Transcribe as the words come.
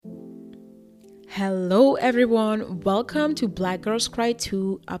Hello, everyone. Welcome to Black Girls Cry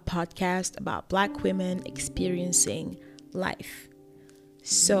 2, a podcast about Black women experiencing life.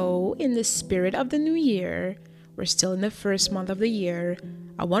 So, in the spirit of the new year, we're still in the first month of the year.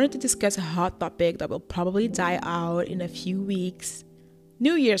 I wanted to discuss a hot topic that will probably die out in a few weeks: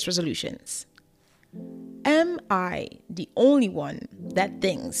 New Year's resolutions. Am I the only one that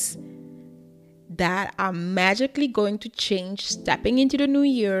thinks that I'm magically going to change stepping into the new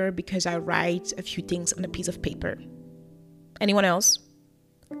year because I write a few things on a piece of paper? Anyone else?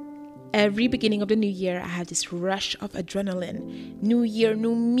 Every beginning of the new year, I have this rush of adrenaline. New year,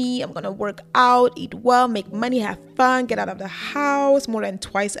 new me. I'm gonna work out, eat well, make money, have fun, get out of the house more than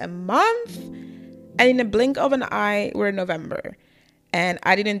twice a month. And in a blink of an eye, we're in November. And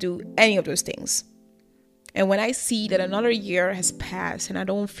I didn't do any of those things. And when I see that another year has passed and I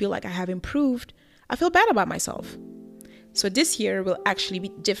don't feel like I have improved, I feel bad about myself. So this year will actually be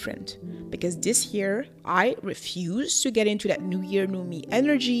different, because this year I refuse to get into that new year, new me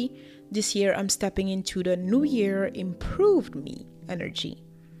energy. This year I'm stepping into the new year, improved me energy.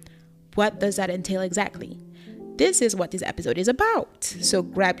 What does that entail exactly? This is what this episode is about. So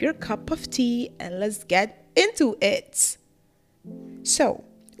grab your cup of tea and let's get into it. So,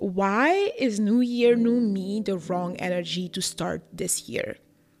 why is New Year, New Me the wrong energy to start this year?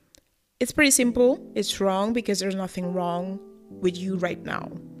 It's pretty simple. It's wrong because there's nothing wrong with you right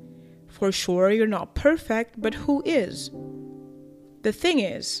now. For sure, you're not perfect, but who is? The thing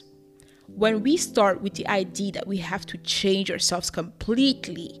is, when we start with the idea that we have to change ourselves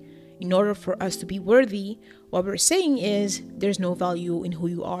completely in order for us to be worthy, what we're saying is there's no value in who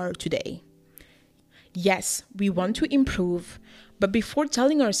you are today. Yes, we want to improve, but before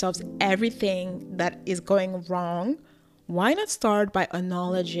telling ourselves everything that is going wrong, why not start by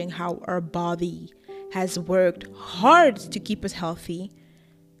acknowledging how our body has worked hard to keep us healthy,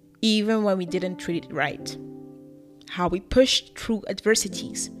 even when we didn't treat it right? How we pushed through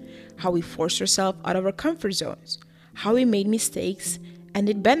adversities, how we forced ourselves out of our comfort zones, how we made mistakes and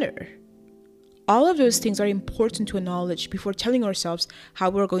did better. All of those things are important to acknowledge before telling ourselves how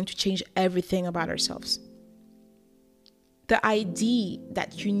we're going to change everything about ourselves. The idea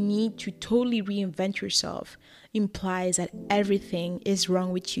that you need to totally reinvent yourself implies that everything is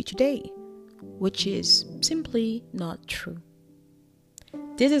wrong with you today, which is simply not true.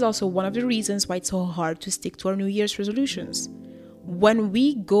 This is also one of the reasons why it's so hard to stick to our New Year's resolutions. When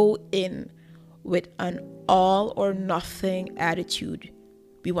we go in with an all or nothing attitude,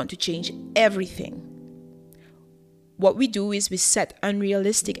 we want to change everything. What we do is we set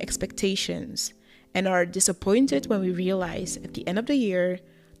unrealistic expectations and are disappointed when we realize at the end of the year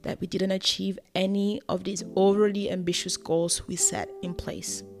that we didn't achieve any of these overly ambitious goals we set in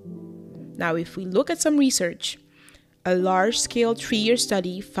place. Now, if we look at some research, a large-scale 3-year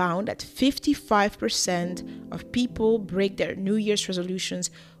study found that 55% of people break their New Year's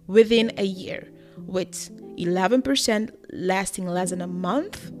resolutions within a year, with 11% lasting less than a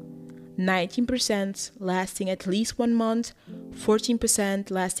month, 19% lasting at least 1 month,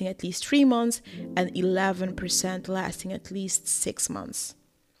 14% lasting at least 3 months, and 11% lasting at least 6 months.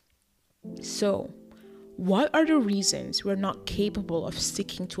 So, what are the reasons we're not capable of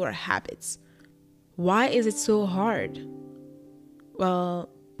sticking to our habits? Why is it so hard? Well,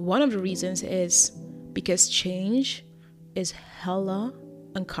 one of the reasons is because change is hella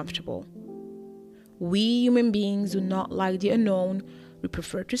uncomfortable. We human beings do not like the unknown. We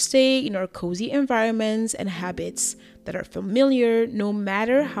prefer to stay in our cozy environments and habits that are familiar, no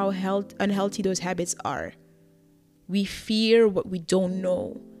matter how unhealthy those habits are. We fear what we don't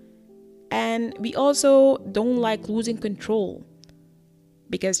know. And we also don't like losing control,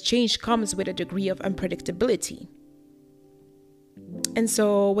 because change comes with a degree of unpredictability. And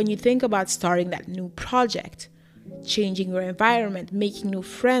so when you think about starting that new project, changing your environment, making new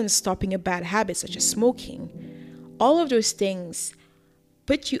friends, stopping a bad habit such as smoking, all of those things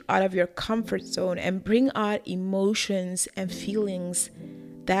put you out of your comfort zone and bring out emotions and feelings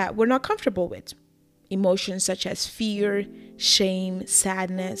that we're not comfortable with. Emotions such as fear, shame,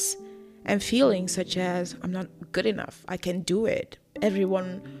 sadness, and feelings such as I'm not good enough, I can do it,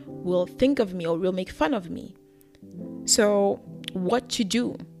 everyone will think of me or will make fun of me. So what to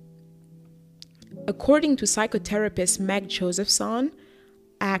do? According to psychotherapist Meg Josephson,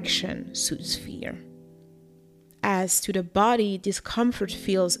 action suits fear. As to the body, discomfort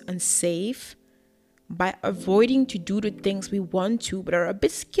feels unsafe. By avoiding to do the things we want to but are a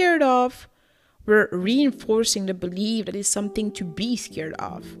bit scared of, we're reinforcing the belief that it's something to be scared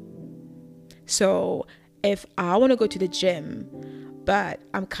of. So if I want to go to the gym, but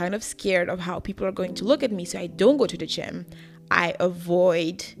I'm kind of scared of how people are going to look at me, so I don't go to the gym, I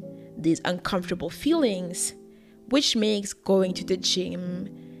avoid these uncomfortable feelings, which makes going to the gym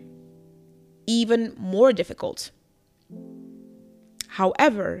even more difficult.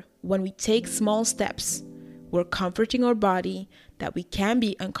 However, when we take small steps, we're comforting our body that we can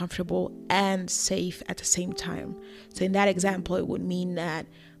be uncomfortable and safe at the same time. So in that example, it would mean that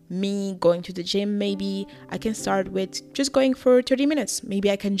me going to the gym, maybe I can start with just going for 30 minutes. Maybe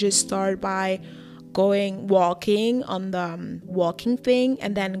I can just start by going walking on the walking thing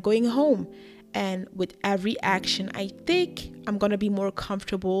and then going home. And with every action I take, I'm going to be more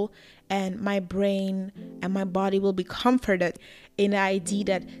comfortable, and my brain and my body will be comforted in the idea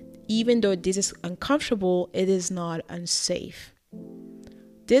that even though this is uncomfortable, it is not unsafe.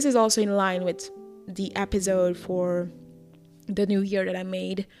 This is also in line with the episode for the new year that I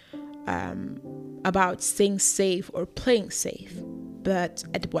made about staying safe or playing safe, but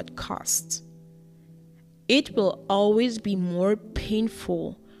at what cost? It will always be more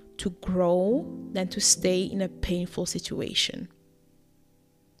painful to grow than to stay in a painful situation.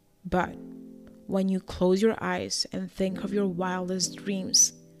 But when you close your eyes and think of your wildest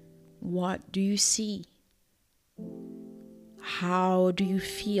dreams, what do you see? How do you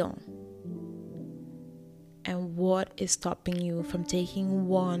feel? And what is stopping you from taking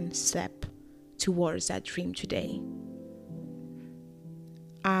one step towards that dream today?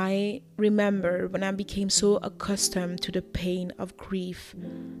 I remember when I became so accustomed to the pain of grief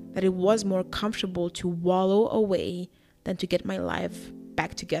that it was more comfortable to wallow away than to get my life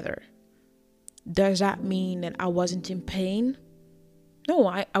back together. Does that mean that I wasn't in pain? No,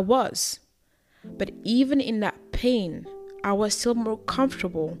 I was. But even in that pain, I was still more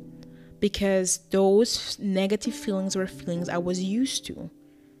comfortable because those negative feelings were feelings I was used to.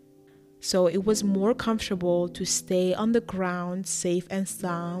 So it was more comfortable to stay on the ground, safe and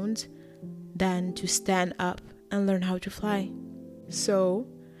sound, than to stand up and learn how to fly. So,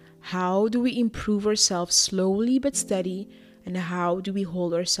 how do we improve ourselves slowly but steady, and how do we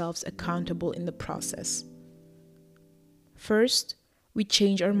hold ourselves accountable in the process? First, we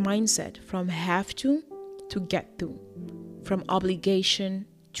change our mindset from have to get to, from obligation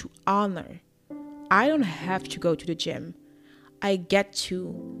to honor. I don't have to go to the gym. I get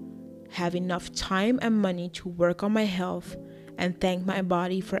to have enough time and money to work on my health and thank my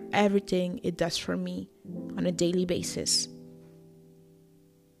body for everything it does for me on a daily basis.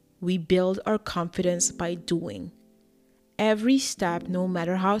 We build our confidence by doing. Every step, no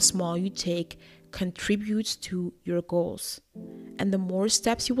matter how small you take, contributes to your goals. And the more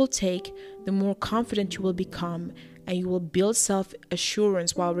steps you will take, the more confident you will become, and you will build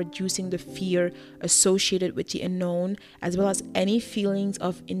self-assurance while reducing the fear associated with the unknown, as well as any feelings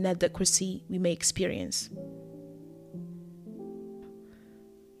of inadequacy we may experience.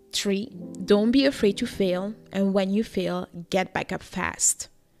 3. Don't be afraid to fail, and when you fail, get back up fast.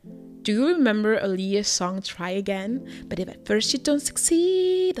 Do you remember Aaliyah's song Try Again? But if at first you don't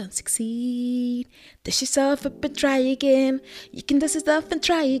succeed, dust yourself up and try again. You can dust yourself and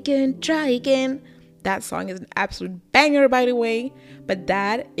try again. That song is an absolute banger, by the way, but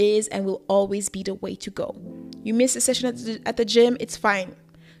that is and will always be the way to go. You missed a session at the gym, it's fine.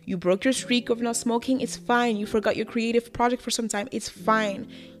 You broke your streak of not smoking, it's fine. You forgot your creative project for some time, it's fine.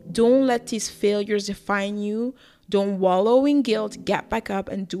 Don't let these failures define you. Don't wallow in guilt, get back up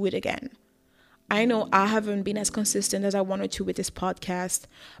and do it again. I know I haven't been as consistent as I wanted to with this podcast,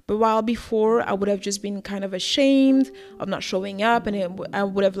 but while before I would have just been kind of ashamed of not showing up and I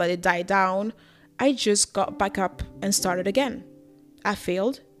would have let it die down, I just got back up and started again. I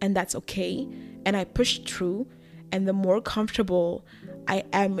failed, and that's okay, and I pushed through, and the more comfortable I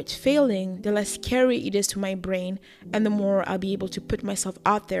am with failing, the less scary it is to my brain, and the more I'll be able to put myself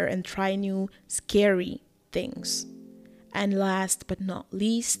out there and try new scary things. And last but not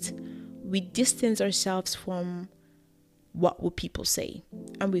least, we distance ourselves from what will people say,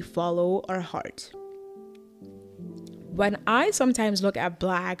 and we follow our heart. When I sometimes look at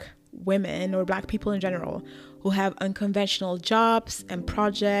Black women or Black people in general who have unconventional jobs and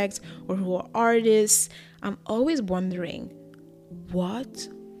projects or who are artists, I'm always wondering, what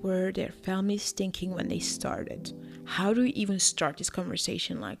were their families thinking when they started? How do we even start this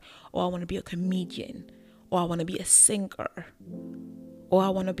conversation? Like, oh, I want to be a comedian, or I want to be a singer, or I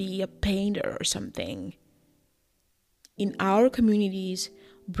want to be a painter or something. In our communities,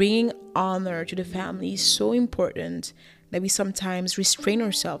 bringing honor to the family is so important that we sometimes restrain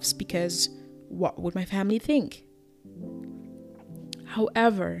ourselves because what would my family think?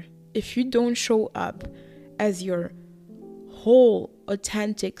 However, if you don't show up as your whole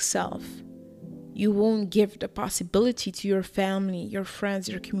authentic self, you won't give the possibility to your family, your friends,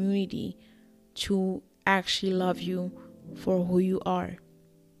 your community to actually love you for who you are.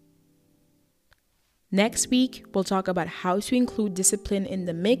 Next week, we'll talk about how to include discipline in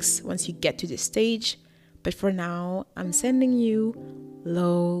the mix once you get to this stage. But for now, I'm sending you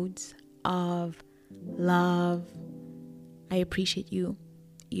loads of love. I appreciate you.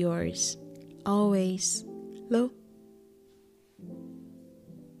 Yours always, Lo.